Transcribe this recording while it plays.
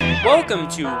Welcome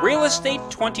to Real Estate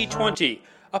 2020,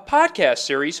 a podcast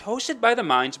series hosted by the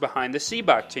minds behind the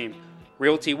Sibbach Team,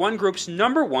 Realty One Group's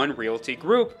 #1 realty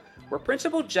group, where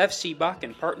Principal Jeff Sibbach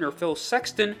and partner Phil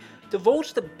Sexton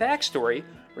divulge the backstory,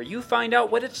 where you find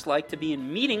out what it's like to be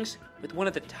in meetings with one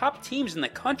of the top teams in the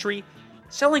country,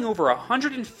 selling over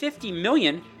 $150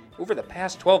 million over the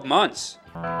past 12 months.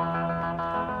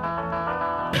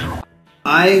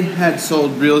 I had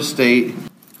sold real estate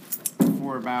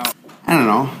for about,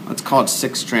 let's call it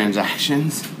 6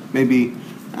 transactions. Maybe,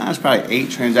 it's probably 8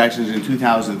 transactions in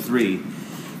 2003.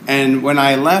 And when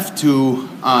I left to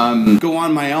go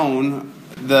on my own,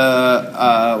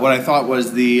 what I thought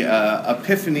was the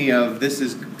epiphany of this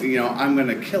is, I'm going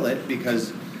to kill it,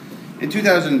 because in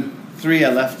 2003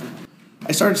 I left.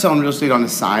 I started selling real estate on the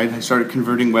side. I started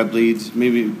converting web leads.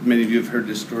 Maybe many of you have heard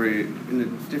this story in a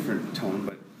different tone,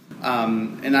 but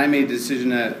and I made the decision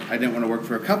that I didn't want to work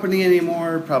for a company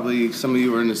anymore. Probably some of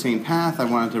you are in the same path. I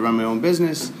wanted to run my own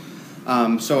business.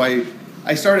 So I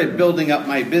started building up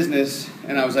my business,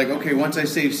 and I was like, okay, once I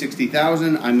save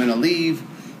 $60,000, I'm going to leave.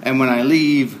 And when I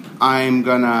leave, I'm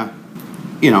going to,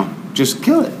 just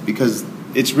kill it, because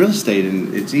it's real estate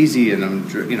and it's easy, and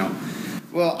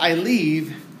Well, I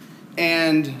leave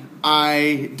and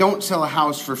I don't sell a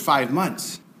house for 5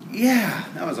 months. Yeah,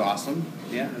 that was awesome.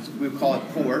 Yeah, we call it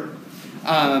poor.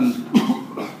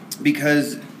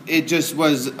 Because it just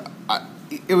was,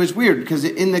 it was weird, because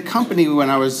in the company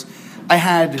I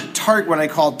had what I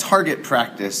called target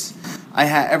practice.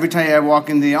 Every time I walk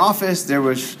into the office, there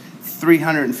was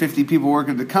 350 people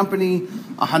working at the company,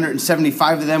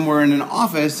 175 of them were in an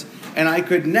office, and I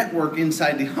could network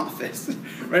inside the office,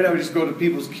 right? I would just go to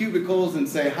people's cubicles and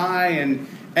say hi, and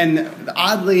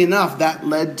oddly enough, that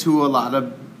led to a lot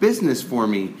of business for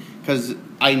me, because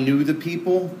I knew the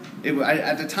people.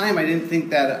 At the time, I didn't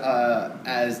think that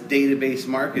as database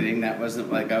marketing. That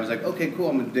wasn't like, I was like, okay,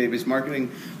 cool, I'm in database marketing,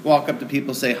 walk up to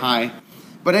people, say hi.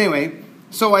 But anyway,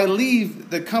 so I leave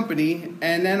the company,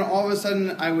 and then all of a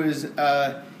sudden I was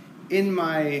in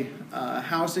my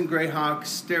house in Greyhawk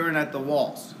staring at the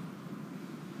walls.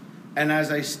 And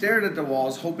as I stared at the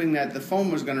walls, hoping that the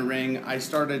phone was going to ring, I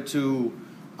started to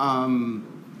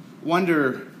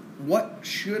wonder, what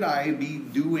should I be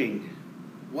doing?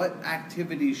 What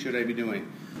activities should I be doing?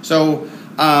 So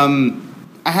I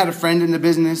had a friend in the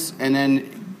business, and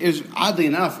then it was, oddly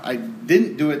enough, I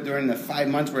didn't do it during the 5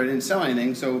 months where I didn't sell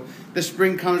anything. So the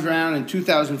spring comes around, and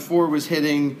 2004 was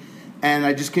hitting, and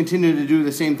I just continued to do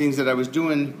the same things that I was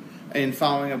doing in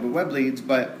following up with web leads.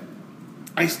 But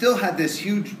I still had this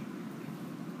huge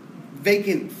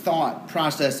vacant thought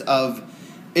process of,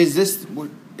 is this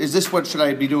what should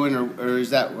I be doing, or is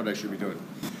that what I should be doing?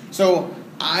 So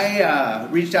I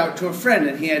reached out to a friend,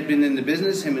 and he had been in the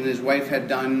business. Him and his wife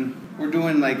we're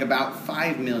doing like about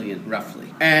 $5 million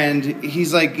roughly. And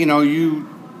he's like, you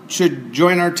should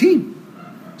join our team.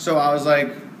 So I was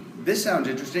like, this sounds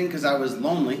interesting, because I was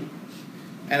lonely.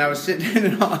 And I was sitting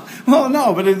in well,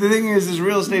 no, but the thing is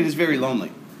real estate is very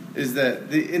lonely. Is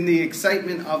that in the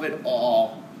excitement of it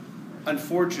all,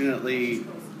 unfortunately,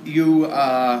 you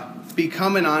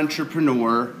become an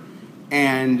entrepreneur,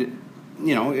 and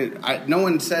no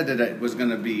one said that it was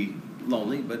going to be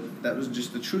lonely, but that was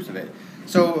just the truth of it.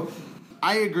 So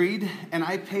I agreed, and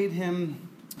I paid him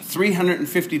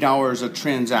 $350 a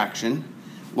transaction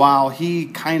while he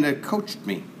kind of coached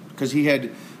me, because he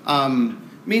had, I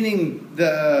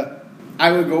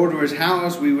would go to his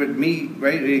house, we would meet,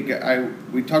 right?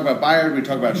 We'd talk about buyers, we'd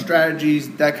talk about strategies,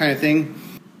 that kind of thing.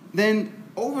 Then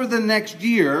over the next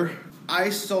year, I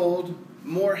sold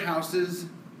more houses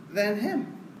than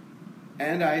him.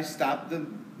 And I stopped the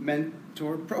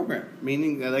mentor program,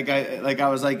 meaning that I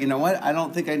was like, you know what? I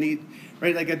don't think I need,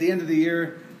 right? Like at the end of the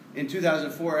year in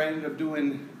 2004, I ended up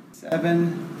doing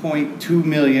 $7.2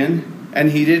 million, and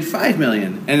he did $5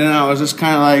 million. And then I was just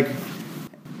kind of like,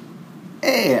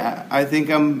 hey, I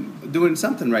think I'm doing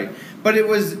something right. But it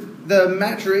was the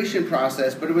maturation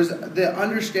process, but it was the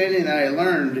understanding that I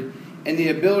learned, and the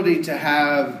ability to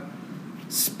have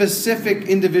specific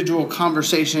individual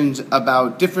conversations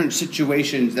about different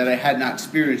situations that I had not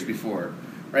experienced before,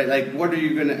 right? Like, how are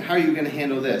you going to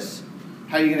handle this?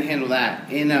 How are you going to handle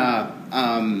that in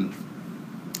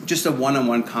just a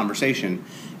one-on-one conversation?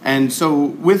 And so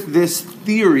with this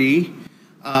theory,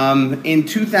 in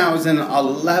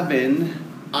 2011,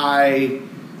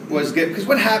 because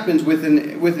what happens with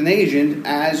an agent,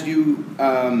 as you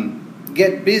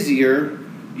get busier,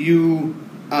 you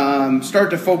start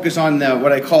to focus on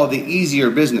what I call the easier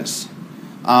business.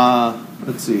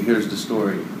 Let's see, here's the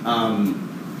story.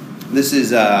 This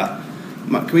is,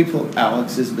 can we pull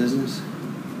Alex's business?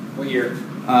 What year?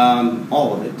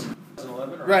 All of it.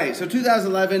 2011 Right. So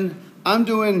 2011, I'm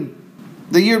doing,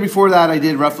 the year before that I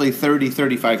did roughly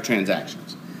 35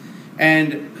 transactions.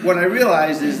 And what I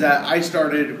realized is that I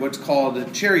started what's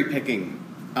called cherry picking,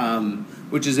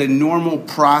 which is a normal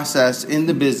process in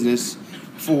the business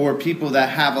for people that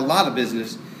have a lot of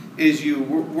business, is you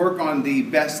work on the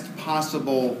best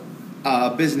possible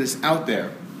business out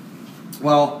there.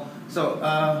 Well,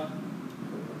 so,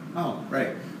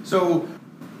 So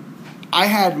I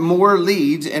had more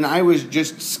leads, and I was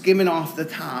just skimming off the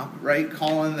top, right?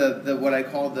 Calling the what I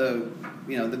call the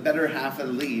better half of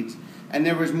the leads, and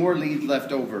there was more leads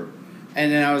left over.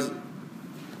 And then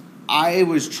I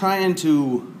was trying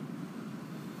to,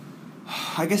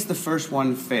 I guess the first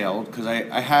one failed because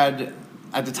I had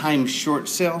at the time short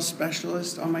sales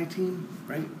specialist on my team,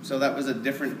 right? So that was a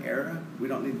different era. We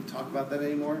don't need to talk about that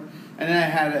anymore. And then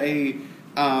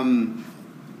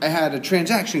I had a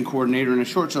transaction coordinator and a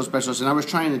short sales specialist, and I was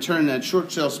trying to turn that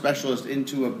short sales specialist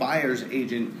into a buyer's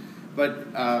agent,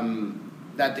 but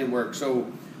that didn't work.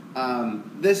 So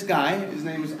this guy, his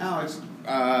name is Alex,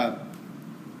 I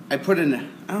don't know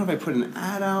if I put an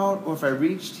ad out or if I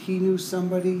reached, he knew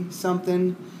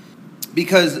something,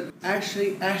 because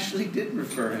Ashley did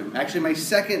refer him. Actually, my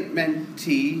second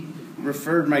mentee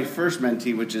referred my first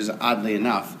mentee, which is oddly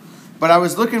enough. But I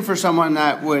was looking for someone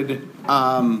that would,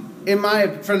 from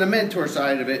the mentor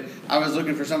side of it, I was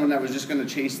looking for someone that was just going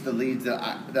to chase the leads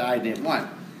that I didn't want.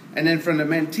 And then from the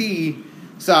mentee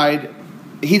side,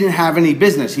 he didn't have any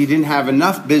business. He didn't have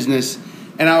enough business.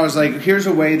 And I was like, here's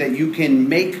a way that you can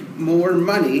make more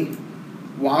money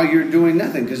while you're doing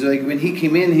nothing. Because like when he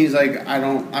came in, he's like,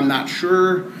 I'm not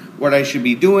sure what I should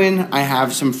be doing. I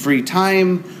have some free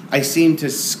time. I seem to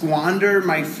squander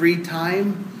my free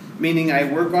time, meaning I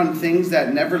work on things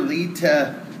that never lead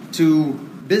to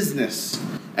business.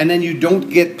 And then you don't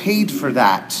get paid for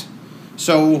that.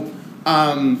 So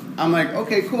I'm like,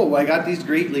 okay, cool. Well, I got these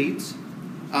great leads.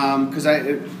 Because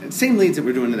same leads that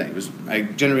we're doing today. I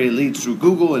generated leads through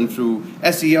Google and through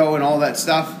SEO and all that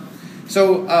stuff.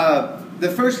 So the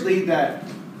first lead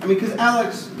because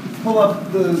Alex, pull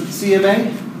up the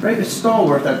CMA, right? It's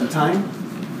Stallworth at the time.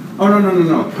 Oh,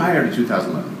 no. Prior to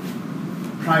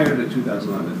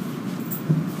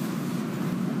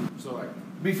 2011. So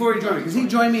before he joined me, because he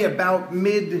joined me about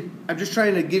mid. I'm just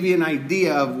trying to give you an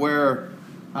idea of where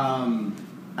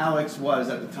Alex was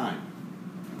at the time.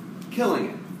 Killing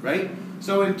it, right?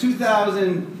 So in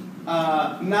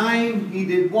 2009, he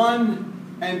did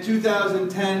 1, and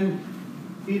 2010,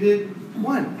 he did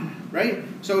 1, right?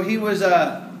 So he was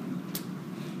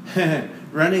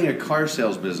running a car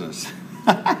sales business.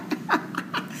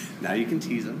 Now you can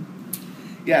tease him.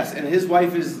 Yes, and his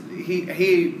wife is,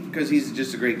 he because he's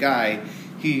just a great guy,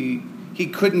 he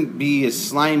couldn't be as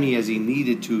slimy as he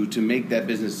needed to make that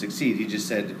business succeed. He just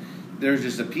said, there's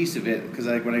just a piece of it, because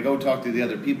like when I go talk to the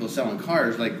other people selling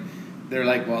cars, like they're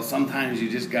like, well, sometimes you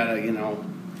just gotta,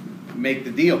 make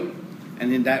the deal,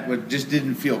 and then that just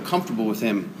didn't feel comfortable with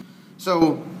him.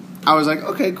 So I was like,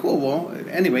 okay, cool. Well,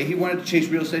 anyway, he wanted to chase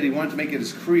real estate. He wanted to make it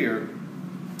his career.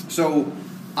 So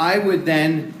I would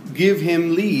then give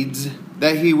him leads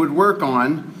that he would work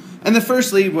on, and the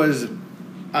first lead was,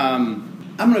 I'm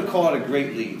going to call it a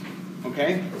great lead.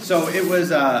 Okay, so it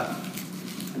was.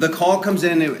 The call comes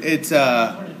in,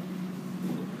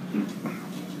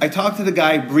 I talked to the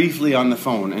guy briefly on the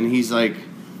phone, and he's like,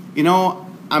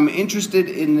 I'm interested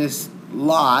in this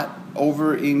lot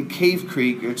over in Cave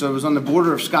Creek. So it was on the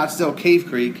border of Scottsdale, Cave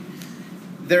Creek.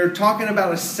 They're talking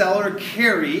about a seller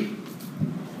carry,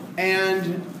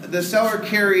 and the seller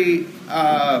carry,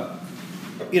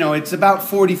 it's about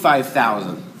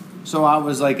 $45,000. So I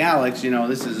was like, Alex,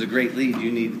 this is a great lead.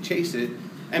 You need to chase it.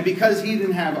 And because he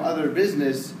didn't have other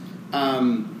business,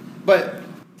 but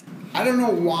I don't know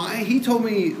why, he told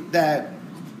me that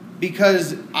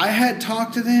because I had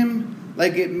talked to him,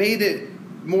 like it made it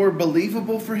more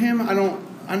believable for him. I don't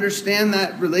understand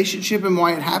that relationship and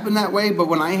why it happened that way, but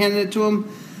when I handed it to him,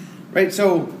 right,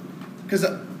 so, because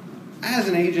as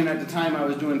an agent at the time I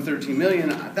was doing $13 million,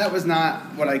 that was not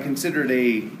what I considered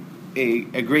a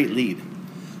great lead.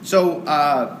 So,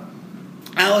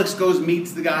 Alex goes,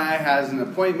 meets the guy, has an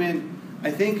appointment.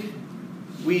 I think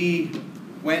we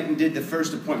went and did the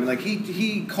first appointment. Like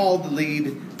he called the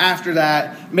lead after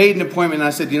that, made an appointment, and I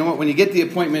said, you know what, when you get the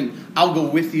appointment, I'll go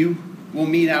with you. We'll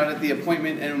meet out at the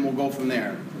appointment, and we'll go from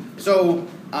there. So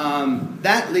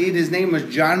that lead, his name was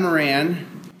John Moran.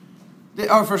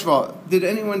 First of all, did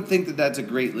anyone think that that's a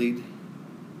great lead?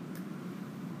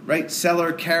 Right?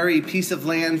 Seller carry, piece of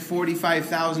land,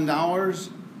 $45,000.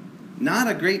 Not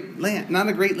a great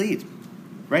lead,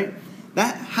 right?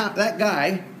 That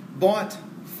guy bought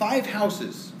 5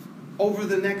 houses over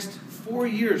the next 4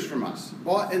 years from us,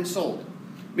 bought and sold.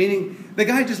 Meaning, the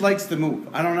guy just likes to move.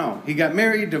 I don't know. He got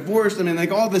married, divorced,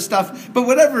 like all this stuff. But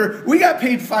whatever, we got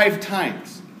paid 5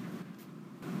 times.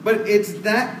 But it's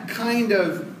that kind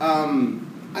of,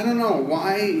 I don't know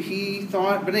why he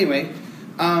thought, but anyway.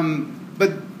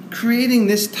 But creating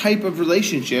this type of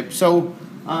relationship. So,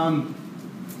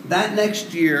 that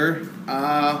next year,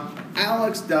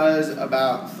 Alex does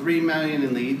about 3 million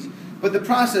in leads. But the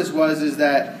process is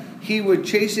that he would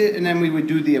chase it, and then we would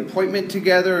do the appointment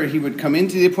together, or he would come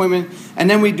into the appointment, and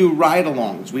then we'd do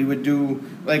ride-alongs. We would do,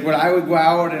 like, when I would go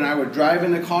out and I would drive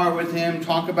in the car with him,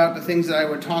 talk about the things that I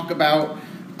would talk about.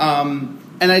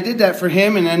 And I did that for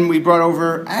him, and then we brought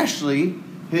over Ashley,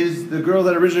 the girl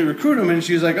that originally recruited him, and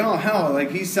she was like, oh, hell, like,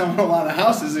 he's selling a lot of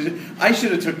houses. I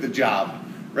should have took the job,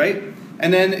 right?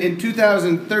 And then in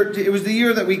 2013, it was the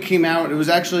year that we came out. It was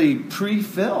actually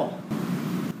pre-fill.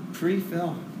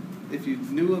 Pre-fill. If you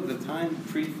knew of the time,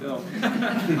 pre-fill.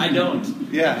 I don't.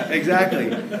 Yeah,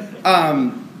 exactly.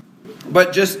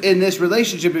 But just in this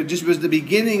relationship, it just was the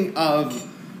beginning of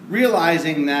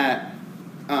realizing that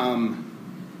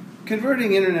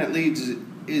converting internet leads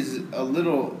is a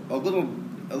little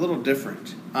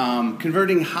different.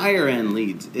 Converting higher end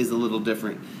leads is a little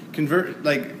different.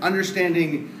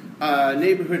 Understanding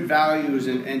neighborhood values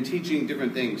and teaching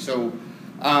different things. So.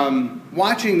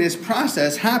 Watching this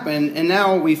process happen, and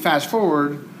now we fast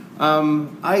forward.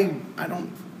 I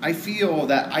feel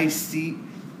that I see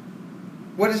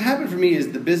what has happened for me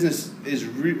is the business is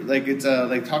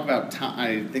talk about Tom,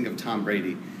 I think of Tom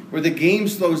Brady, where the game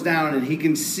slows down and he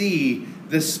can see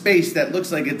the space that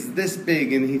looks like it's this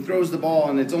big, and he throws the ball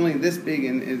and it's only this big,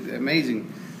 and it's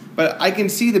amazing. But I can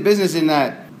see the business in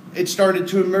that. It started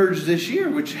to emerge this year,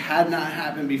 which had not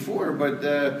happened before, but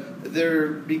there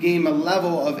became a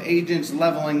level of agents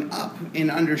leveling up in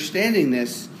understanding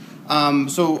this.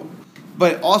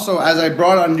 But also, as I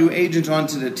brought on new agents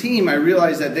onto the team, I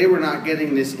realized that they were not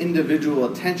getting this individual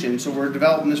attention, so we're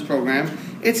developing this program.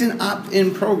 It's an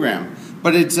opt-in program,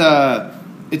 but it's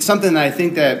something that I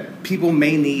think that people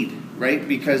may need, right?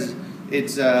 Because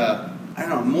it's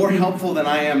more helpful than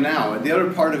I am now. And the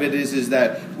other part of it is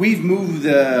that we've moved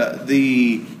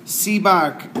the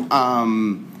Sibbach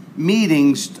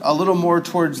meetings a little more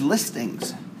towards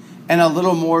listings and a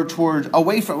little more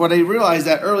away from what I realized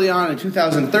that early on in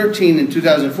 2013 and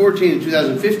 2014 and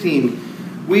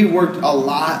 2015, we worked a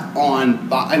lot on,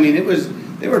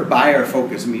 they were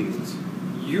buyer-focused meetings.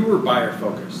 You were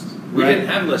buyer-focused. We didn't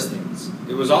have listings.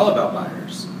 It was all about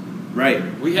buyers. Right.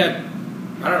 We had,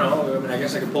 I don't know, I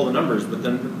guess I could pull the numbers, but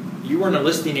then you weren't a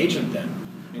listing agent then.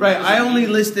 Right. I only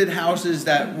listed houses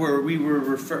that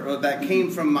that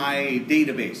came from my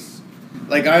database.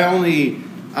 Like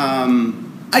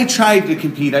I tried to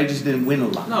compete, I just didn't win a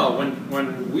lot. No,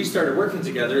 when we started working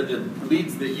together, the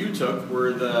leads that you took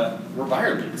were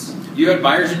buyer leads. You had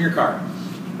buyers in your car.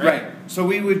 Right. So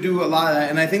we would do a lot of that,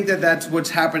 and I think that that's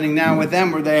what's happening now with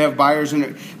them, where they have buyers in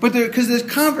it. But because the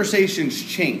conversations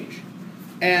change.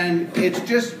 And it's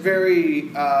just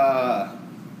very... all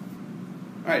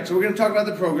right, so we're going to talk about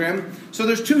the program. So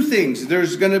there's 2 things.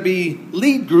 There's going to be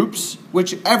lead groups,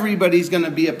 which everybody's going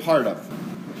to be a part of.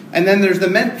 And then there's the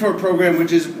mentor program,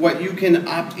 which is what you can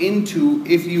opt into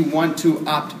if you want to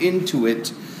opt into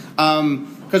it.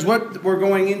 Because what we're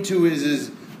going into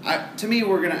to me,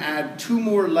 we're going to add 2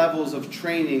 more levels of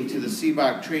training to the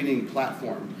Sibbach training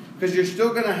platform. Because you're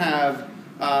still going to have...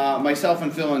 myself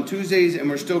and Phil on Tuesdays, and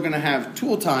we're still going to have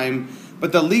tool time,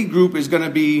 but the lead group is going to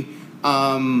be,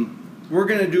 we're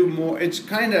going to do more. It's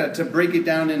kind of to break it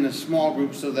down into small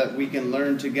groups so that we can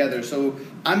learn together. So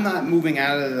I'm not moving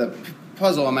out of the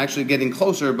puzzle. I'm actually getting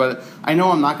closer, but I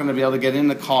know I'm not going to be able to get in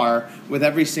the car with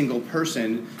every single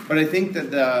person. But I think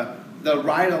that the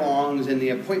ride-alongs and the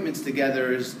appointments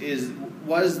together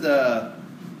was the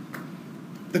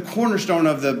cornerstone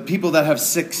of the people that have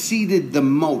succeeded the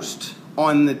most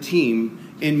on the team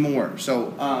in more.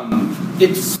 So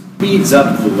it speeds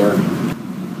up the learning,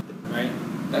 right?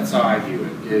 That's how I view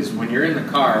it, is when you're in the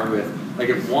car with, like,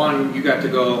 if you got to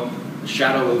go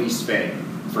shadow Elise Faye,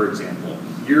 for example,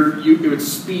 it would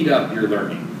speed up your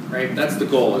learning, right? That's the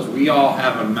goal, is we all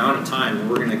have an amount of time that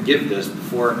we're going to give this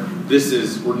before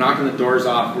we're knocking the doors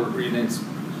off, it's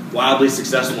wildly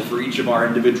successful for each of our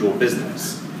individual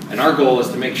business. And our goal is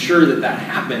to make sure that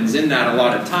happens in that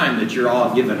allotted time that you're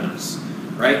all giving us,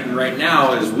 right? And right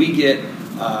now, as we get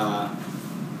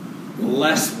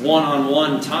less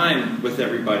one-on-one time with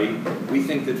everybody, we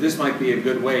think that this might be a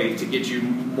good way to get you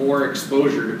more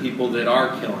exposure to people that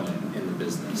are killing it in the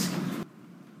business.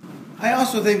 I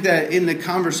also think that in the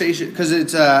conversation, because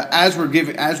it's as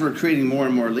we're creating more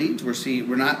and more leads,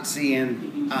 we're not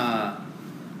seeing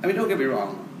I mean, don't get me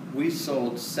wrong. We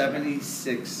sold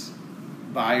 76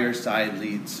 buyer side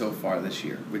leads so far this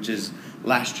year, which is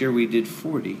last year we did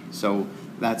 40. So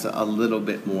that's a little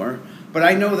bit more. But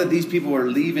I know that these people are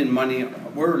leaving money.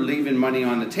 We're leaving money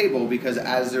on the table because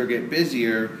as they get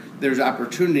busier, there's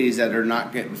opportunities that are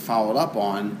not getting followed up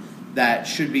on that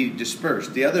should be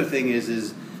dispersed. The other thing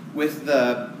is with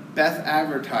the Beth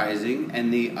advertising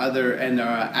and the other, and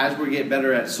as we get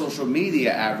better at social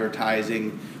media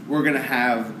advertising, we're going to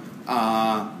have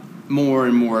more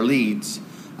and more leads.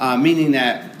 Meaning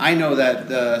that I know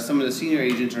that some of the senior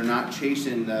agents are not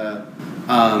chasing the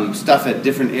stuff at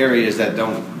different areas that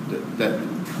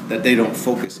they don't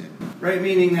focus in. Right,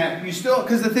 meaning that you still,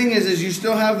 because the thing is you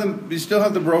still have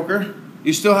the broker,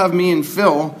 you still have me and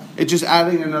Phil. It's just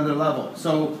adding another level.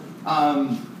 So,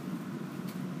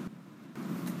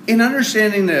 in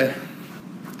understanding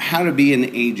how to be an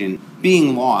agent,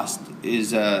 being lost is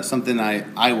something I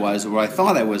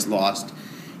thought I was lost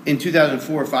in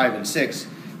 2004, 5, and 6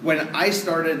 when I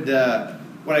started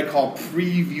what I call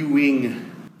previewing.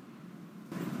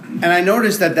 And I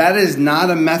noticed that is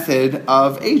not a method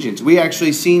of agents. We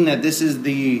actually seen that this is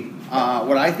the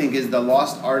what I think is the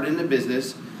lost art in the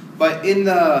business. But in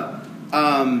the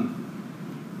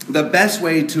best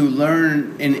way to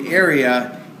learn an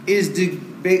area is to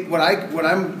what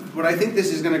I think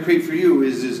this is going to create for you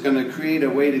is going to create a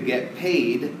way to get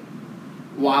paid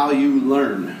while you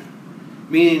learn.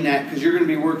 Meaning that because you're going to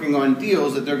be working on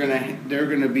deals that they're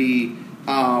going to be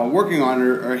working on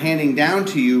or handing down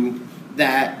to you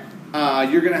that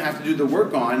you're going to have to do the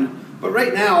work on. But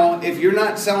right now, if you're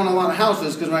not selling a lot of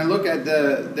houses, because when I look at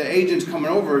the agents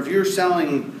coming over, if you're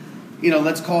selling,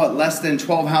 let's call it less than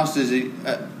 12 houses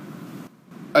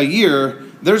a year,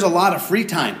 there's a lot of free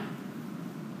time.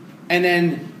 And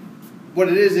then what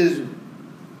it is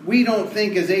we don't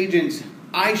think as agents,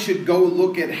 I should go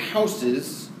look at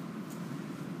houses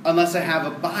unless I have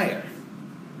a buyer.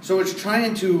 So it's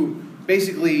trying to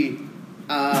basically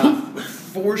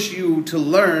force you to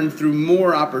learn through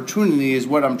more opportunity is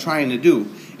what I'm trying to do.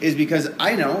 Is because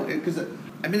I know, because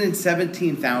I've been in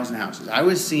 17,000 houses. I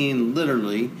was seeing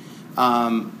literally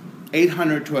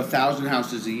 800 to 1,000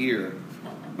 houses a year.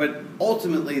 But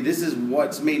ultimately, this is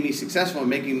what's made me successful in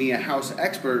making me a house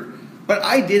expert. But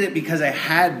I did it because I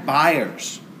had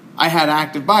buyers. I had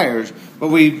active buyers. But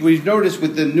we've noticed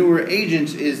with the newer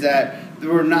agents is that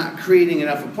we're not creating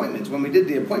enough appointments. When we did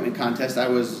the appointment contest, I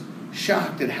was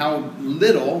shocked at how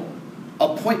little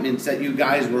appointments that you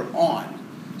guys were on.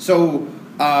 So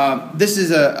this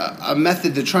is a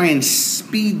method to try and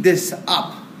speed this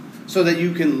up so that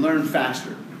you can learn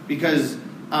faster. Because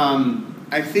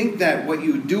I think that what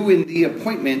you do in the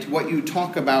appointment, what you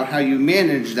talk about, how you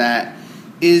manage that,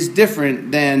 is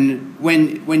different than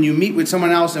when you meet with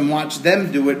someone else and watch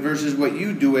them do it versus what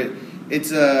you do it.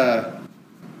 It's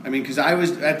because I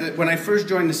was when I first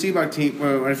joined the Sibbach team,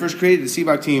 when I first created the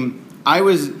Sibbach team, I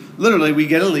was literally, we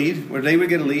get a lead, where they would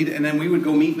get a lead, and then we would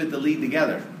go meet with the lead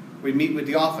together. We'd meet with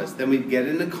the office. Then we'd get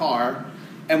in the car,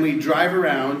 and we'd drive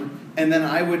around, and then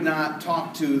I would not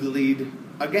talk to the lead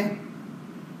again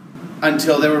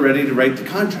until they were ready to write the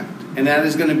contract. And that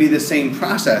is going to be the same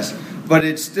process. But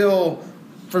it's still,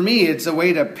 for me, it's a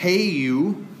way to pay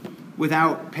you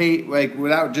without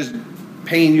just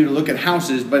paying you to look at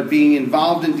houses, but being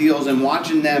involved in deals and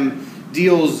watching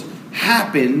deals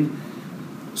happen.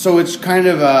 So it's kind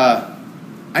of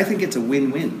I think it's a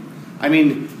win-win. I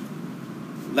mean,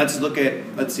 let's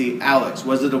see, Alex.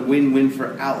 Was it a win-win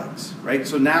for Alex, right?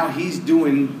 So now he's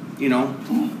doing,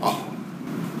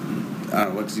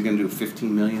 what's he going to do, $15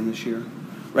 million this year,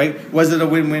 right? Was it a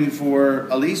win-win for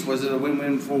Elise? Was it a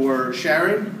win-win for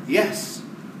Sharon? Yes,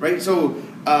 right? So,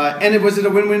 was it a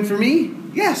win-win for me?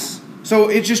 Yes. So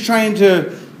it's just trying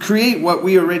to create what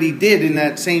we already did in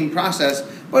that same process,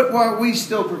 but we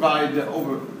still provide the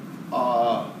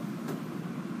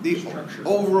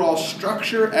overall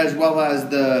structure as well as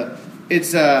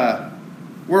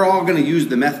we're all going to use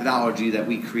the methodology that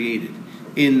we created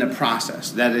in the process.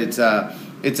 That it's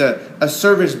a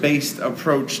service-based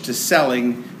approach to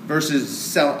selling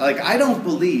versus I don't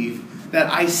believe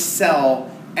that I sell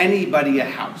anybody a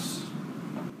house.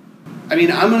 I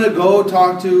mean, I'm going to go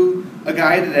talk to a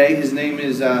guy today. His name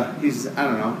is, he's,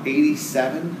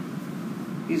 87.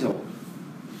 He's old.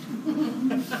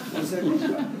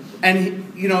 And,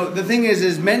 the thing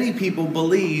is many people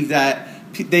believe that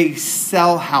they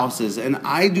sell houses. And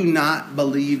I do not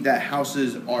believe that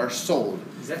houses are sold.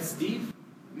 Is that Steve?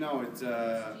 No, it's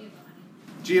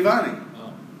Giovanni.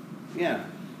 Oh. Yeah.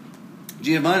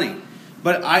 Giovanni.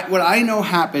 But what I know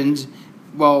happens,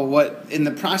 what in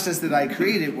the process that I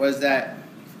created was that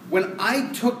when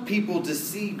I took people to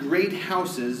see great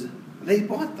houses, they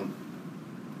bought them.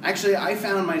 Actually, I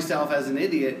found myself as an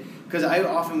idiot because I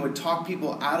often would talk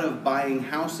people out of buying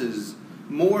houses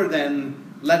more than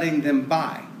letting them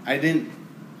buy. I didn't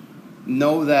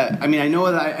know that. I mean, I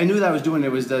knew that I was doing it.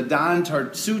 It was the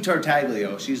Sue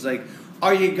Tartaglio. She's like,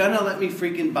 "Are you gonna let me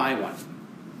freaking buy one?"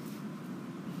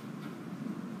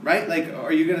 Right? Like,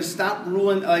 are you gonna stop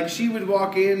ruling? Like, she would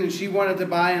walk in and she wanted to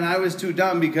buy, and I was too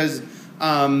dumb because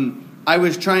I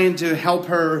was trying to help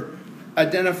her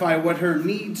identify what her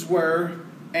needs were,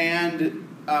 and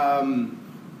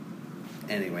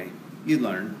anyway, you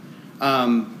learn.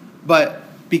 But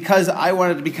because I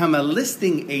wanted to become a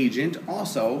listing agent,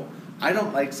 also, I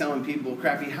don't like selling people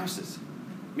crappy houses.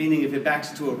 Meaning, if it backs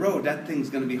to a road, that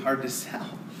thing's going to be hard to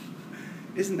sell.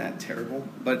 Isn't that terrible?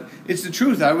 But it's the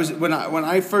truth. When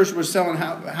I first was selling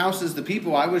houses to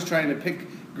people, I was trying to pick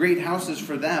great houses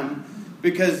for them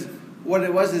because what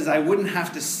it was is I wouldn't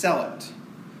have to sell it.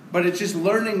 But it's just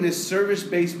learning this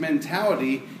service-based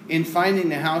mentality in finding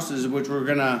the houses which we're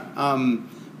gonna.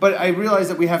 But I realized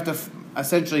that we have to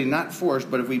essentially not force,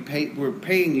 but if we're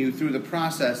paying you through the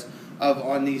process of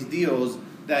on these deals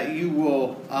that you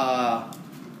will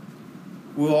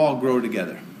we'll all grow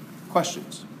together.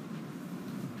 Questions?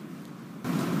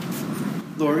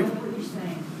 Lori? I know what you're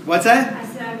saying. What's that? I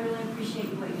said I really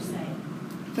appreciate what you're saying.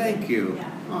 Thank you.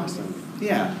 Yeah. Awesome.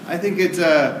 Yeah, I think it's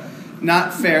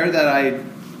not fair that I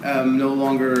am no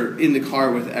longer in the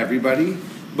car with everybody,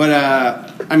 but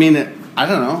I mean, I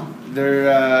don't know.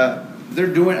 They're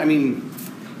doing. I mean,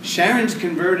 Sharon's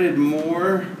converted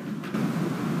more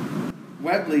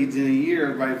web leads in a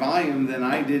year by volume than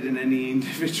I did in any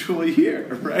individual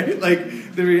year, right?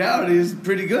 Like, the reality is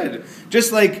pretty good.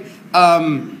 Just like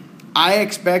I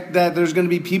expect that there's going to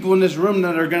be people in this room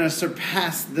that are going to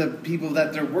surpass the people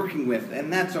that they're working with,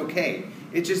 and that's okay.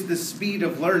 It's just the speed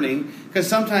of learning, because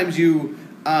sometimes you,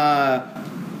 because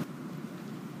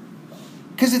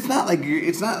it's not like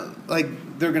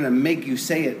they're going to make you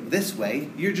say it this way.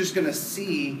 You're just going to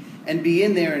see and be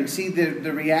in there and see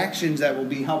the reactions that will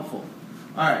be helpful.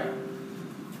 All right.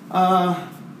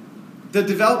 The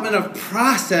development of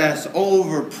process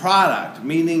over product,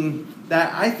 meaning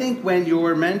that I think when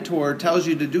your mentor tells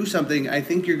you to do something, I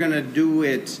think you're going to do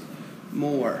it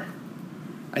more.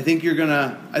 I think you're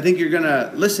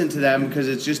gonna listen to them because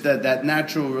it's just that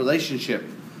natural relationship.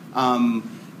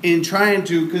 In trying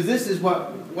to, because this is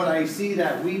what I see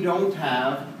that we don't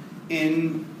have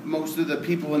in most of the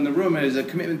people in the room is a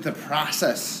commitment to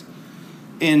process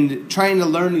and trying to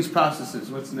learn these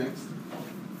processes. What's next?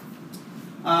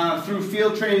 Through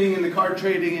field training and the card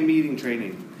trading and meeting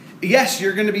training. Yes,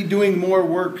 you're going to be doing more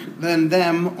work than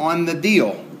them on the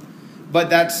deal, but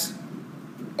that's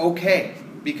okay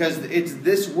because it's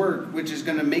this work which is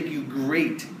going to make you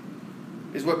great.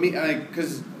 Is what me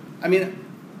because I mean,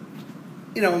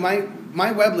 you know, my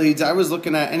web leads, I was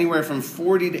looking at anywhere from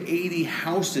 40 to 80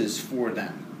 houses for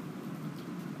them.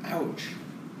 Ouch.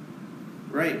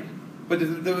 Right. But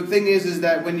the thing is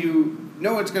that when you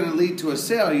know it's going to lead to a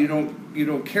sale, you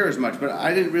don't care as much. But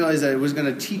I didn't realize that it was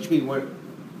going to teach me what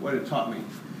it taught me.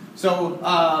 So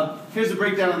here's the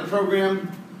breakdown of the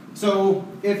program. So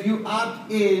if you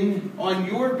opt in on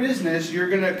your business, you're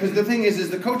going to, because the thing is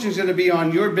the coaching is going to be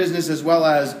on your business as well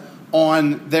as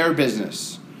on their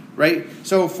business, right?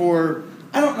 So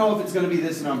I don't know if it's going to be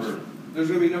this number. There's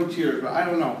going to be no tiers, but I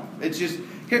don't know. It's just,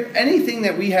 anything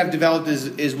that we have developed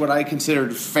is what I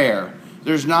considered fair.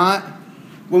 There's not,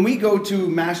 when we go to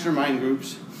mastermind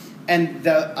groups and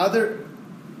the other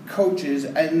coaches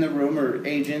in the room or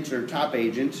agents or top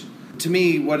agents, to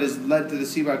me, what has led to the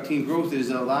Sibbach Team growth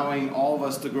is allowing all of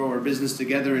us to grow our business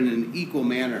together in an equal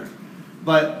manner.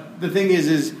 But the thing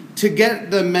is to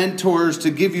get the mentors to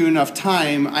give you enough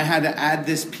time, I had to add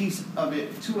this piece of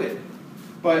it to it.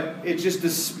 But it's just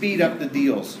to speed up the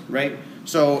deals, right?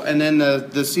 So, and then the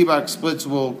Sibbach splits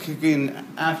will kick in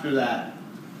after that.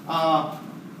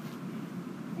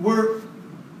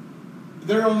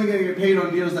 They're only going to get paid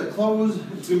on deals that close.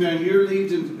 It's going to be on your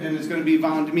leads, and it's going to be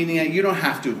volunteer, meaning that you don't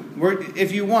have to.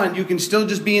 If you want, you can still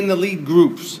just be in the lead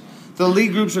groups. The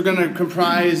lead groups are going to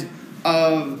comprise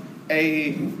of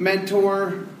a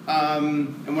mentor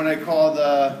and what I call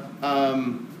the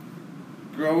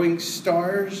growing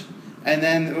stars, and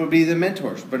then it will be the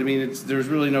mentors. But I mean, there's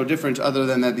really no difference other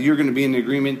than that you're going to be in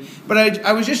agreement. But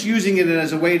I was just using it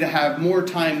as a way to have more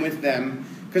time with them,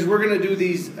 because we're going to do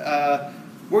these.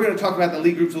 We're going to talk about the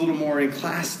lead groups a little more in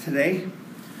class today,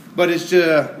 but it's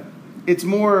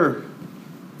more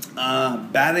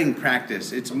batting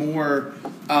practice. It's more.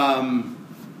 My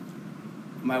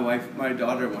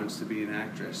daughter wants to be an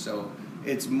actress, so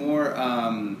it's more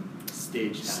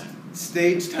Stage time.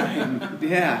 Stage time.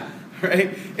 Yeah.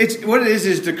 Right. It's what it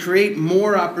is to create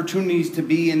more opportunities to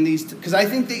be in these. Because I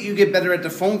think that you get better at the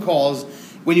phone calls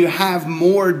when you have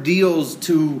more deals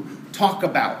to talk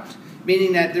about.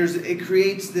 Meaning that it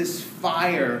creates this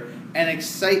fire and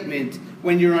excitement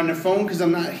when you're on the phone, because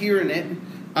I'm not hearing it.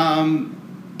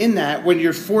 In that, when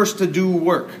you're forced to do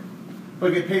work,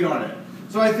 but get paid on it.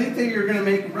 So I think that you're going to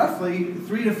make roughly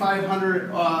 $300 to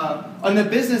 $500 on the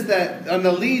business on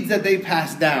the leads that they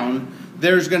pass down.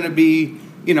 There's going to be,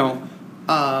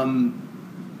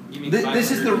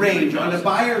 this is the range on the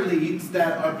buyer leads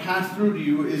that are passed through to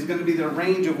you is going to be the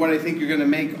range of what I think you're going to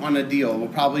make on a deal. We'll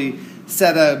probably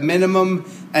set a minimum,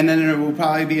 and then there will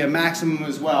probably be a maximum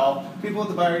as well. People at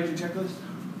the buyer agent checklist.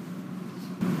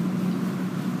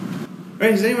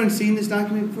 Right? Has anyone seen this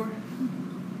document before?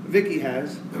 Vicky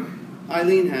has.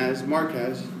 Eileen has. Mark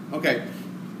has. Okay.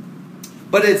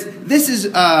 But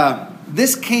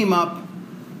this came up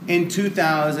in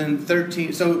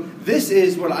 2013. So this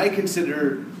is what I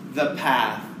consider the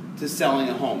path to selling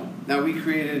a home. Now we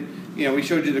created, we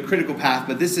showed you the critical path,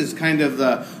 but this is kind of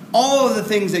all of the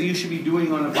things that you should be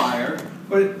doing on a buyer.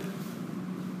 But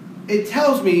it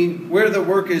tells me where the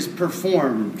work is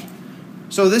performed.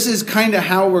 So this is kind of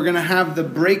how we're going to have the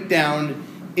breakdown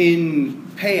in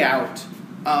payout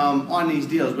on these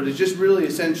deals. But it's just really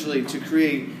essentially to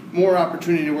create more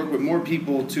opportunity to work with more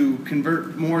people to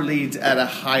convert more leads at a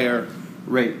higher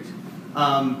rate.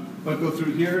 But go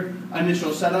through here,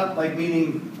 initial setup,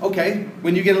 meaning, okay,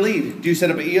 when you get a lead, do you set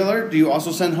up an e-alert? Do you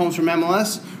also send homes from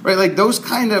MLS? Right, those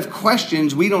kind of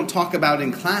questions we don't talk about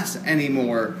in class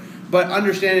anymore. But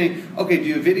understanding, okay, do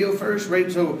you video first,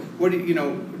 right? So what do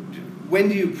when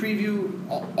do you preview?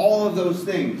 All of those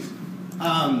things.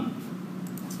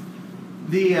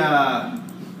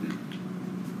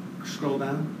 Scroll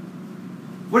down.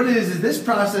 What it is this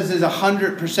process is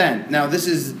 100%. Now this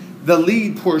is the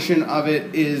lead portion of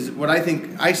it is what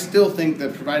I still think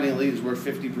that providing a lead is worth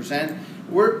 50%.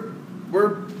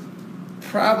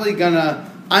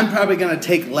 I'm probably gonna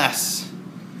take less.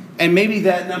 And maybe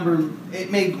that number,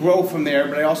 it may grow from there,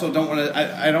 but I also don't want to,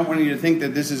 I don't want you to think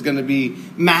that this is going to be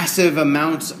massive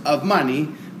amounts of money,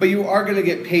 but you are going to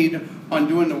get paid on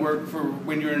doing the work for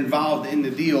when you're involved in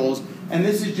the deals. And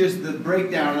this is just the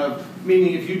breakdown of,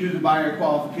 meaning if you do the buyer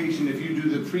qualification, if you do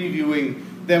the previewing,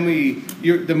 then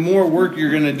the more work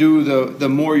you're going to do, the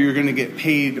more you're going to get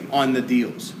paid on the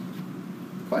deals.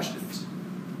 Questions?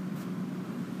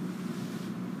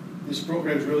 This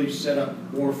program is really set up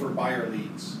more for buyer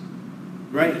leads.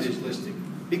 Right. It is listing.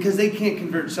 Because they can't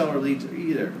convert seller leads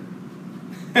either.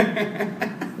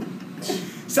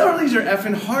 Seller leads are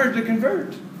effing hard to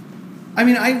convert. I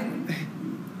mean,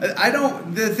 I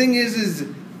don't, the thing is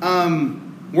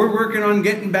we're working on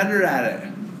getting better at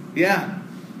it. Yeah.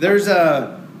 There's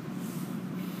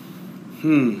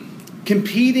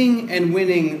competing and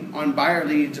winning on buyer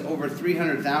leads over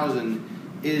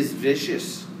 300,000 is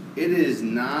vicious. It is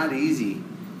not easy.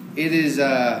 It is,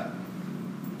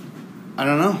 I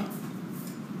don't know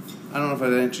if I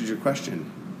answered your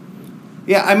question.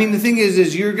 Yeah, I mean, the thing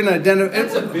is you're going to identify...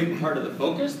 That's a big part of the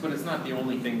focus, but it's not the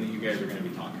only thing that you guys are going to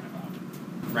be talking about,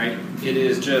 right? It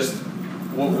is just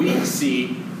what we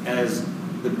see as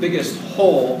the biggest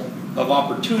hole of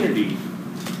opportunity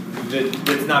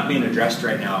that's not being addressed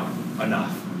right now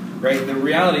enough, right? The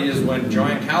reality is when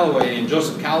Joanne Calloway and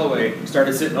Joseph Calloway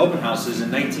started sitting open houses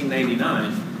in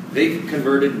 1999, they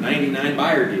converted 99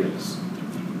 buyer deals,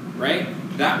 right?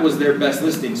 That was their best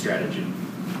listing strategy.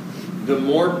 The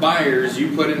more buyers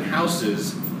you put in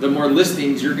houses, the more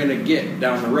listings you're going to get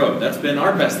down the road. That's been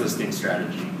our best listing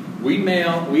strategy. We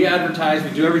mail, we advertise,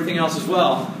 we do everything else as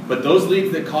well, but those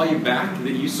leads that call you back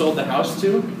that you sold the house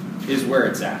to is where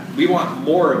it's at. We want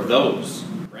more of those,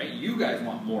 right? You guys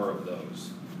want more of those.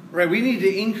 Right, we need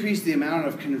to increase the amount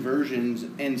of conversions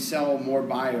and sell more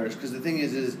buyers, because the thing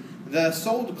is the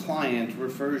sold client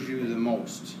refers you the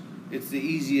most. It's the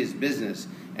easiest business.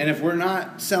 And if we're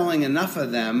not selling enough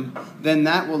of them, then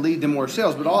that will lead to more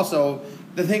sales. But also,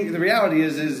 the reality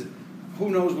is who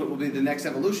knows what will be the next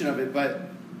evolution of it. But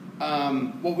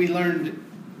what we learned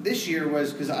this year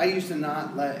was, because I used to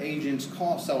not let agents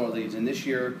call seller leads, and this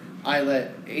year I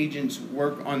let agents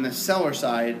work on the seller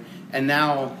side, and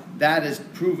now that is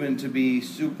proven to be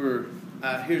super.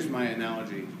 Here's my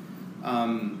analogy: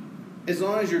 as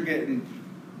long as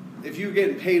if you're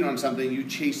getting paid on something, you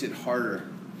chase it harder.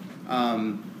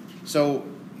 So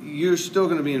you're still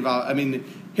going to be involved. I mean,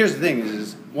 here's the thing: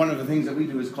 is one of the things that we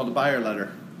do is called a buyer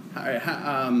letter.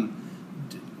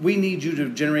 We need you to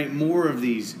generate more of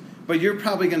these, but you're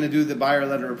probably going to do the buyer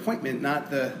letter appointment,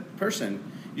 not the person.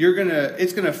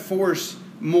 It's going to force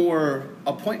more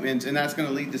appointments, and that's going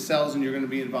to lead to sales, and you're going to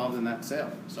be involved in that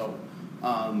sale. So,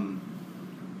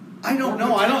 I don't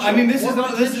know. This is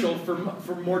potential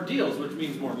for more deals, which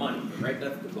means more money, right?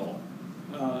 That's the goal.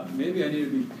 Maybe I need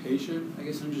to be patient. I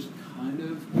guess I'm just kind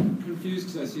of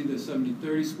confused because I see the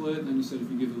 70-30 split, and then you said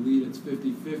if you give a lead, it's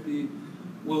 50-50.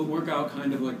 Will it work out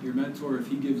kind of like your mentor? If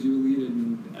he gives you a lead,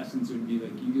 in essence, it would be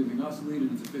like you giving us a lead,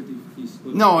 and it's a 50-50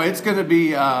 split? No, it's going to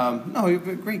be,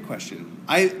 great question.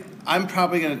 I'm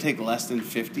probably going to take less than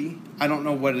 50. I don't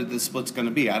know what the split's going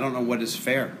to be. I don't know what is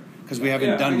fair. Because we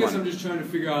haven't done one. I guess I'm just trying to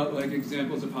figure out like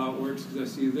examples of how it works because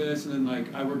I see this and then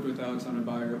like I worked with Alex on a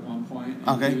buyer at one point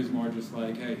and he was more just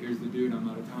like, hey, here's the dude, I'm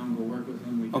out of town, go work with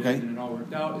him. We did and it all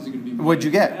worked out. Is it going to be? What'd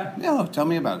you get? No, tell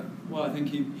me about it. Well, I think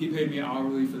he paid me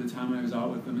hourly for the time I was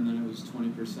out with him, and then it was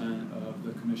 20% of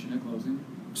the commission at closing.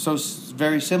 So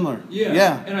very similar.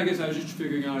 Yeah. And I guess I was just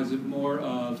figuring out, is it more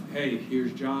of, hey,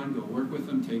 here's John, go work with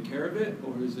him, take care of it,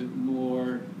 or is it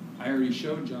more, I already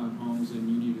showed John homes and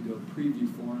you need to go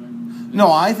preview for him? No,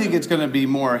 I think it's going to be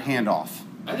more handoff.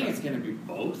 I think it's going to be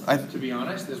both, to be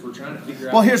honest, as we're trying to figure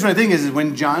out. Well, here's what I think is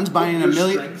when John's buying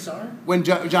John's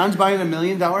buying $1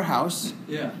 million house,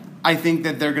 I think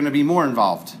that they're going to be more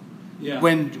involved. Yeah.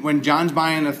 When John's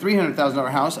buying a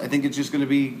 $300,000 house, I think it's just going to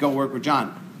be go work with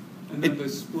John. And then the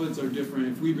splits are different.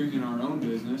 If we bring in our own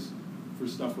business for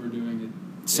stuff we're doing,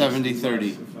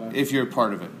 70-30 if you're a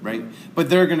part of it, right? But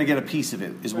they're going to get a piece of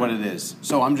it is what it is.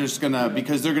 So I'm just going to,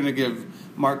 because they're going to give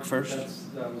Mark first.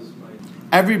 That was my...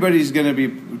 Everybody's going to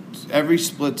be, every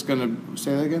split's going to,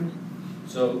 say that again?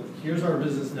 So here's our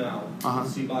business now,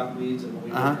 Sibbach leads and what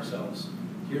we do ourselves.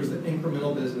 Here's the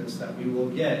incremental business that we will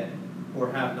get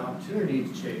or have an opportunity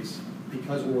to chase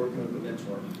because we're working with a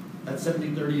mentor. That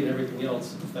 70-30 and everything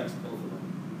else affects both of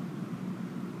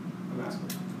them. I'm asking.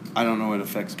 I don't know it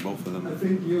affects both of them. I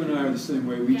think you and I are the same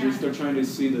way. We just are trying to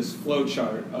see this flow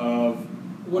chart of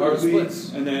what our are the leads,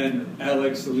 splits? and then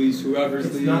Alex, Elise, whoever's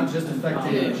It's lead. not just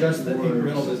affecting just the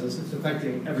incremental business, it's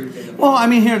affecting everything. Well, I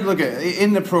mean, here, look at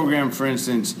in the program, for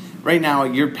instance, right now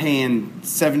you're paying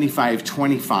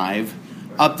 75-25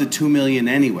 up to $2 million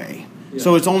anyway. Yeah.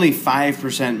 So it's only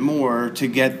 5% more to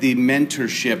get the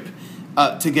mentorship,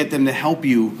 to get them to help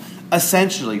you.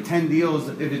 Essentially, 10 deals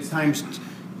if it's times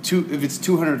two, if it's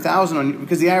 200,000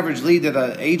 because the average lead that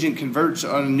an agent converts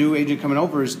on a new agent coming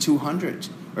over is 200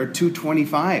 or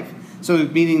 225. So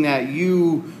meaning that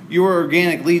your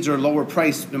organic leads are lower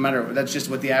priced no matter, that's just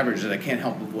what the average is. I can't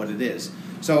help with what it is.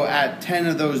 So at 10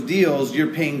 of those deals,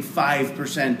 you're paying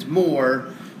 5%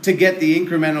 more to get the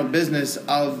incremental business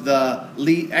of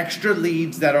the extra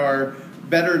leads that are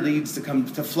better leads to come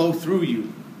to flow through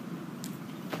you.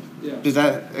 Yeah. Does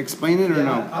that explain it or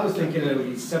no? I was thinking it would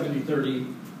be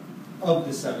 70-30 of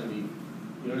the 70. You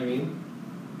know what I mean?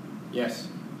 Yes.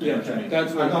 Yeah,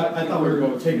 that's what I thought we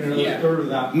were taking another third of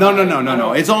that.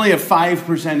 No. It's only a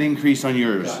 5% increase on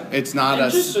yours. It's not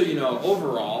and just so you know,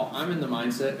 overall, I'm in the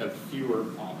mindset of fewer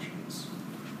options.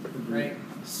 Right?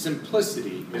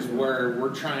 Simplicity is where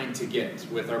we're trying to get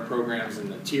with our programs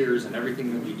and the tiers and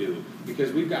everything that we do.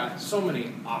 Because we've got so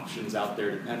many options out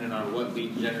there depending on what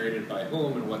lead generated by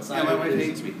whom and what side my it wife is.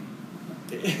 hates me.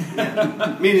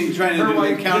 Meaning trying to do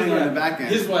the accounting on the back end.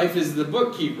 His wife is the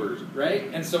bookkeeper, right?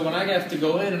 And so when I have to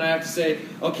go in and I have to say,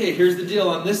 okay, here's the deal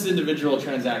on this individual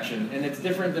transaction, and it's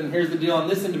different than here's the deal on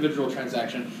this individual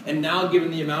transaction, and now given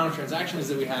the amount of transactions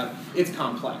that we have, it's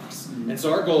complex. And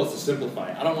so our goal is to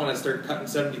simplify. I don't want to start cutting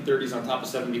 70-30s on top of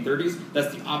 70-30s.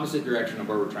 That's the opposite direction of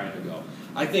where we're trying to go.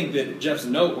 I think that Jeff's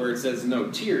note where it says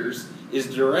no tiers is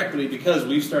directly because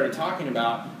we've started talking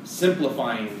about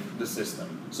simplifying the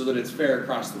system so that it's fair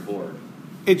across the board.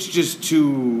 It's just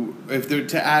if they're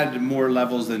to add more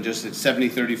levels than just it's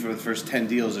 70-30 for the first 10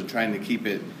 deals and trying to keep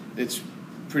it, it's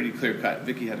pretty clear cut.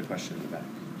 Vicky had a question in the back.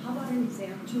 How about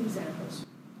two examples?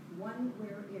 One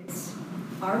where it's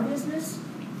our business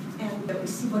and that we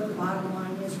see what the bottom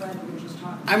line is rather than just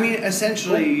talking. I mean,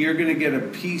 essentially, you're going to get a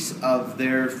piece of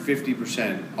their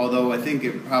 50%, although I think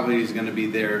it probably is going to be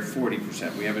their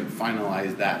 40%. We haven't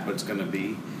finalized that, what it's going to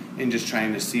be, and just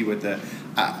trying to see what the...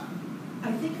 I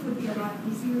think it would be a lot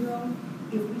easier, though,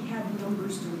 if we had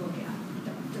numbers to look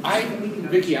at.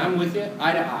 Vicky, I'm with you,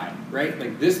 eye to eye, right?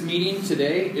 Like this meeting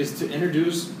today is to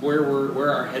introduce where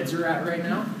our heads are at right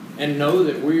now and know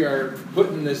that we are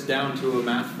putting this down to a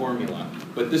math formula,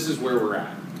 but this is where we're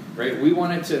at, right?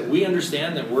 We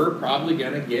understand that we're probably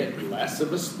going to get less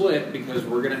of a split because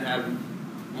we're going to have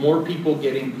more people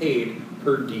getting paid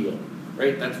per deal,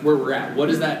 right? That's where we're at. What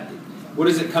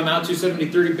does it come out to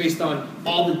 70-30 based on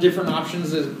all the different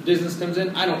options as business comes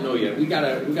in? I don't know yet. We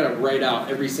gotta write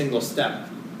out every single step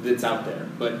that's out there.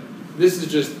 But this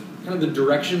is just kind of the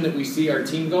direction that we see our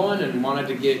team going, and wanted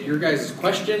to get your guys'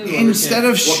 questions. Instead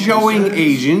of showing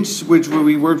agents, which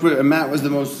we worked with, and Matt was the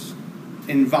most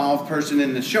involved person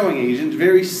in the showing agent,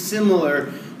 very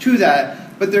similar to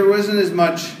that, but there wasn't as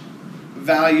much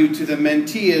value to the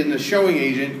mentee and the showing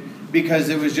agent because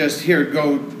it was just, here,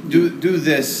 go do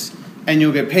this and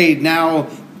you'll get paid. Now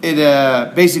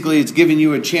it basically it's giving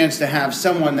you a chance to have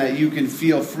someone that you can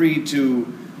feel free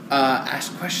to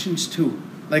ask questions to,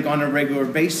 like on a regular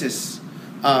basis.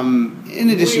 In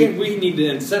addition, we need to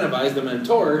incentivize the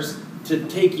mentors to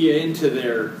take you into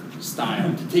their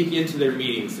style, to take you into their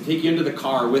meetings, to take you into the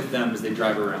car with them as they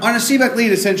drive around. On a Sibbach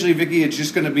lead, essentially, Vicky, it's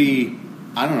just going to be,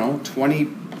 I don't know,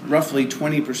 roughly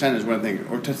 20% is what I'm thinking,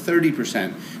 or to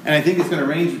 30%. And I think it's going to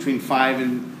range between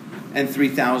 $5,000 and $3,000. But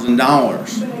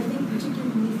I think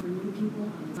particularly for new people,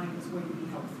 time is going to be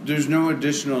helpful. There's no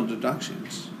additional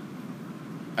deductions.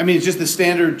 I mean, it's just the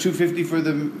standard $250 for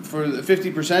the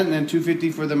 50% and then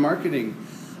 $250 for the marketing.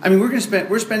 I mean, we're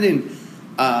spending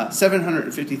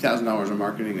 $750,000 on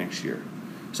marketing next year.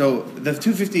 So the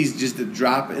 $250 is just a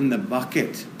drop in the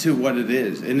bucket to what it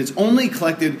is, and it's only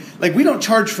collected. Like, we don't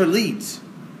charge for leads,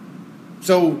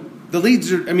 so the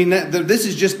leads are. I mean, this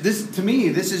is to me.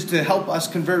 This is to help us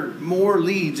convert more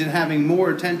leads and having more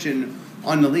attention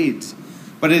on the leads,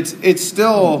 but it's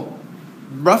still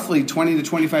roughly 20 to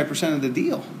 25% of the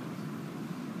deal.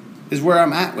 Is where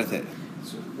I'm at with it.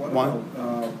 So what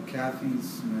about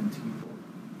Kathy's mentee?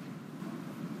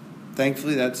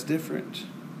 Thankfully, that's different.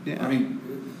 Yeah. I mean,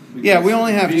 yeah, we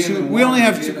only have two. We only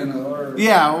have two.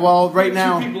 Yeah, well, right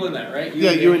now. Two people in that, right?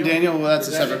 You and Daniel. Well, that's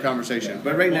a separate conversation. Yeah.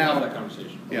 But right now, that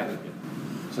conversation. Yeah.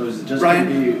 So is it just going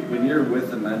to be when you're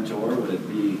with a mentor? Would it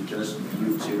be just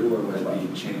you two, or would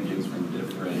it be changing from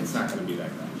different? It's not going to be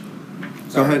that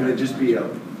much. Go ahead. Would it just be a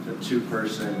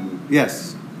two-person?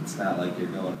 Yes. It's not like you're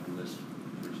going from this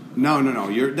person. No.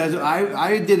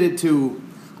 I did it to.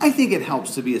 I think it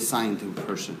helps to be assigned to a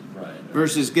person, right?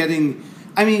 Versus getting.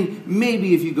 I mean,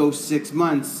 maybe if you go 6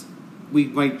 months, we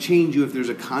might change you if there's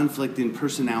a conflict in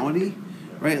personality,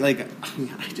 right? Like,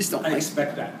 I just don't. I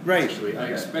expect that. Right. Actually, I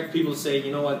expect people to say,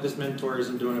 you know what, this mentor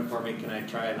isn't doing it for me. Can I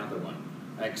try another one?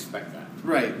 I expect that.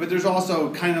 Right, but there's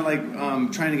also kind of like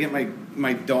trying to get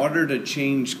my daughter to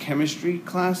change chemistry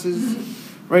classes.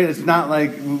 Right, it's not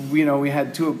like we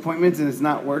had 2 appointments and it's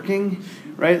not working.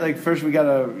 Right, like first we got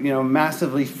to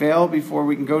massively fail before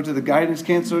we can go to the guidance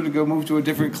counselor to go move to a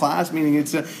different class. Meaning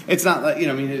it's not like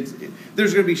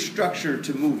there's going to be structure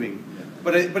to moving,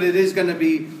 but it is going to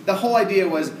be, the whole idea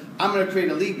was I'm going to create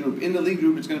a lead group. In the lead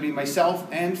group, it's going to be myself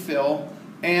and Phil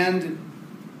and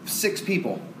 6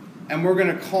 people, and we're going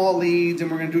to call leads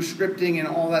and we're going to do scripting and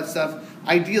all that stuff.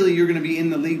 Ideally, you're going to be in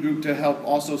the lead group to help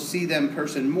also see them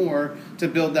person more, to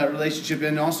build that relationship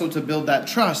and also to build that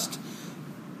trust.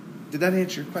 Did that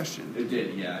answer your question? It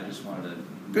did, yeah. I just wanted to.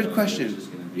 Good question.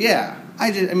 Yeah,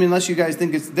 I mean, unless you guys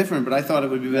think it's different, but I thought it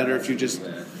would be better if you just.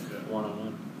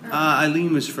 One-on-one.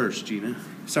 Eileen was first, Gina.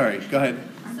 Sorry, go ahead.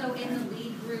 So in the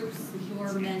lead groups,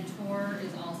 your mentor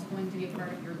is also going to be a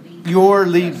part of your lead. Your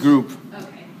lead group.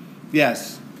 Okay.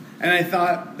 Yes. And I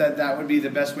thought that would be the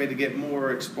best way to get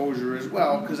more exposure as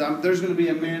well, because there's going to be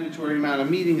a mandatory amount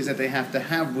of meetings that they have to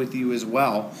have with you as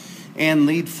well, and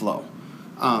lead flow.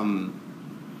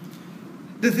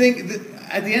 The thing,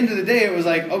 at the end of the day, it was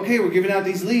like, okay, we're giving out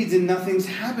these leads and nothing's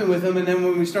happened with them. And then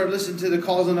when we start listening to the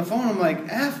calls on the phone, I'm like,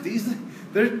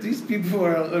 these people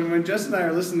are, when Justin and I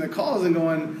are listening to calls and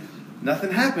going,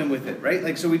 nothing happened with it, right?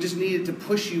 Like, so we just needed to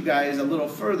push you guys a little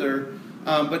further.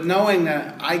 But knowing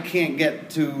that I can't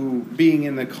get to being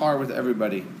in the car with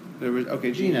everybody.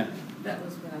 Okay, Gina. That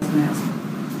was what I was going to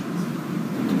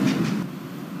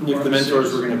ask. If the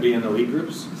mentors were going to be in the lead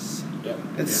groups? Yeah.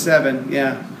 It's 7,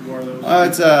 yeah. More of those.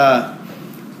 It's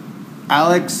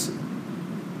Alex,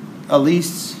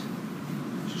 Elise,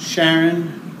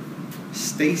 Sharon,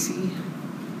 Stacy.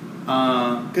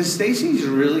 Because Stacy's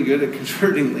really good at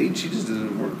converting leads. She just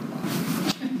doesn't work a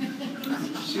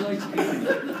lot. She likes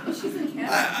people. She's in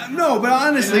Canada. No, but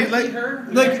honestly, her?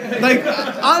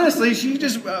 honestly, she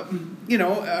just,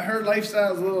 her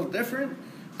lifestyle is a little different.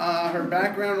 Her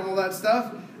background, all that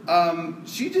stuff.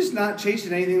 She's just not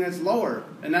chasing anything that's lower,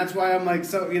 and that's why I'm like,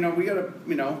 so we gotta,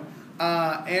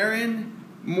 Aaron,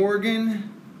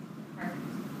 Morgan,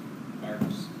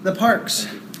 the Parks.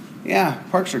 Yeah,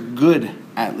 Parks are good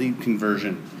at lead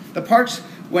conversion. The Parks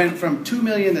went from 2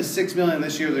 million to 6 million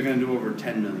this year. They're going to do over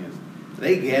 10 million.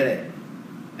 They get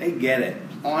it.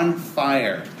 On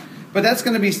fire. But that's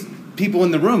going to be people in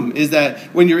the room. Is that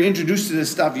when you're introduced to this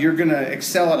stuff, you're going to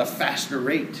excel at a faster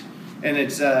rate, and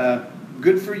it's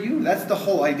good for you. That's the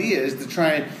whole idea, is to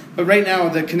try. But right now,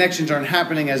 the connections aren't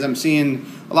happening, as I'm seeing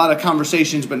a lot of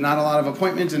conversations, but not a lot of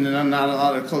appointments, and then not a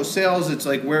lot of closed sales. It's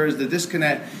like, where is the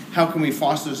disconnect? How can we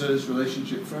foster this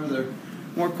relationship further?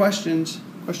 More questions.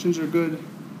 Questions are good.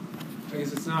 I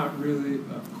guess it's not really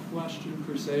a question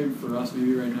per se for us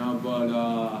maybe right now, but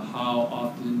how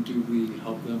often do we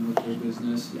help them with their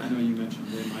business? I know you mentioned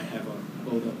they might have a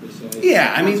build-up per se.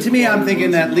 Yeah, I mean, to me, I'm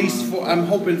thinking at least I'm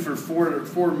hoping for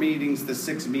four meetings to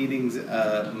 6 meetings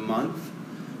a month,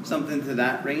 something to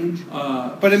that range.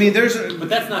 But I mean, but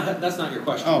that's not your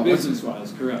question. Oh,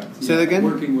 business-wise, correct. Say that again?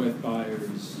 Working with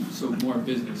buyers, so more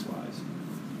business-wise.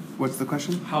 What's the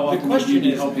question? The question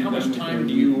is, how much time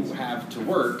do you have to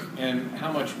work, and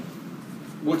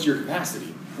what's your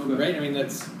capacity, right? I mean,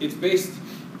 it's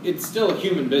still a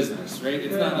human business, right?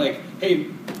 It's not like, hey,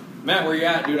 Matt, where you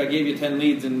at, dude? I gave you 10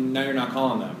 leads, and now you're not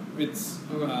calling them. It's,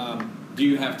 do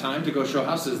you have time to go show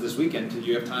houses this weekend? Do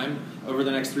you have time over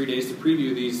the next 3 days to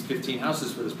preview these 15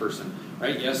 houses for this person,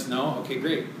 right? Yes, no? Okay,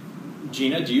 great.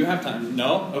 Gina, do you have time?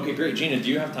 No? Okay, great. Gina, do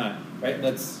you have time? Right?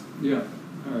 Yeah,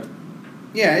 all right.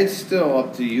 Yeah, it's still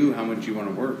up to you how much you want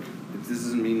to work. This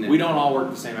doesn't mean that we don't all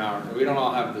work the same hour. We don't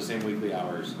all have the same weekly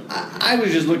hours. I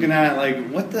was just looking at it like,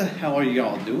 what the hell are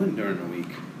y'all doing during the week?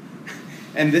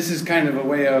 And this is kind of a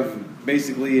way of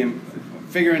basically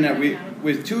figuring that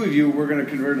with 2 of you, we're going to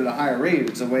convert at a higher rate.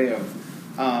 It's a way of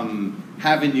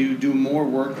having you do more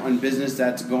work on business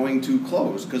that's going to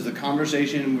close. Because the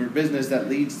conversation with business that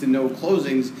leads to no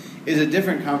closings is a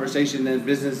different conversation than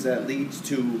business that leads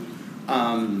to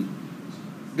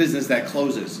business that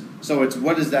closes. So it's,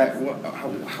 what is that?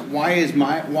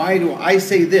 Why do I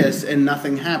say this and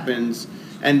nothing happens,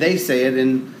 and they say it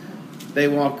and they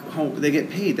walk home, they get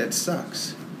paid? That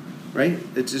sucks, right?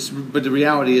 It's just. But the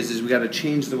reality is we got to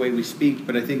change the way we speak.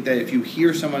 But I think that if you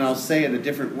hear someone else say it a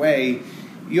different way,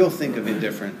 you'll think of it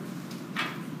different.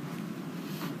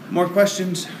 More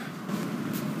questions?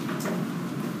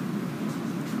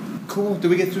 Cool. Did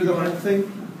we get through the whole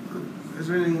thing? Is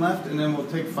there anything left? And then we'll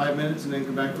take 5 minutes and then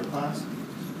come back for class.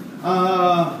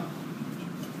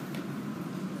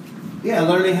 Yeah,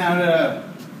 learning how to.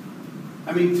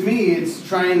 I mean, to me, it's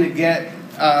trying to get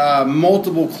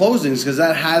multiple closings, because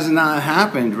that has not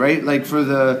happened, right? Like for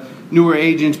the newer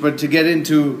agents, but to get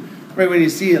into, right, when you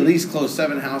see at least close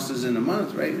 7 houses in a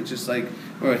month, right? It's just like,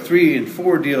 or 3 and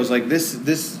 4 deals, like this.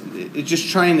 It's just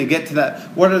trying to get to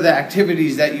that. What are the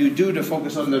activities that you do to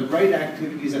focus on the right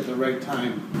activities at the right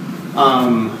time?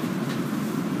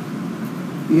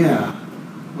 Yeah.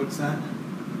 What's that?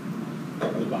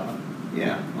 At the bottom.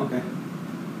 Yeah, okay.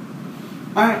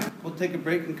 All right, we'll take a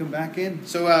break and come back in.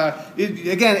 So,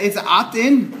 again, it's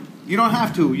opt-in. You don't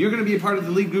have to. You're going to be a part of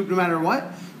the lead group no matter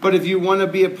what. But if you want to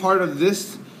be a part of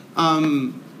this, I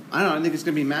don't know, I think it's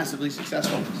going to be massively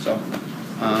successful. So,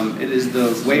 it is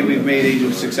the way we've made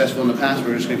agents successful in the past.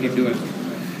 We're just going to keep doing it.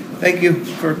 Thank you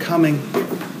for coming.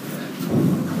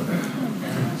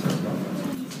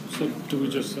 So, do we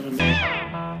just...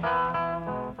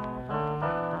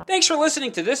 Thanks for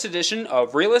listening to this edition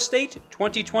of Real Estate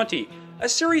 2020, a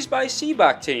series by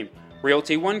Sibbach Team,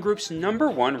 Realty One Group's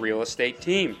 #1 real estate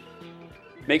team.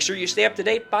 Make sure you stay up to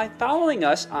date by following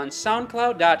us on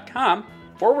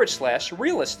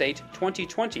SoundCloud.com/Real Estate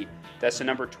 2020. That's the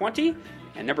number 20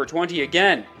 and number 20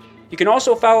 again. You can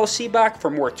also follow Sibbach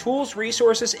for more tools,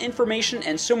 resources, information,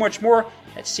 and so much more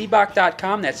at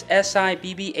Sibbach.com. That's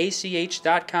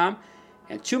SIBBACH.com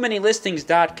and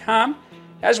TooManyListings.com.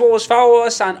 As well as follow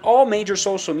us on all major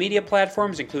social media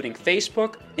platforms, including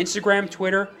Facebook, Instagram,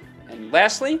 Twitter, and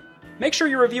lastly, make sure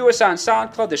you review us on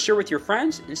SoundCloud to share with your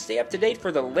friends and stay up to date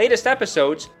for the latest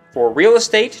episodes for Real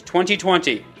Estate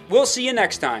 2020. We'll see you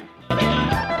next time.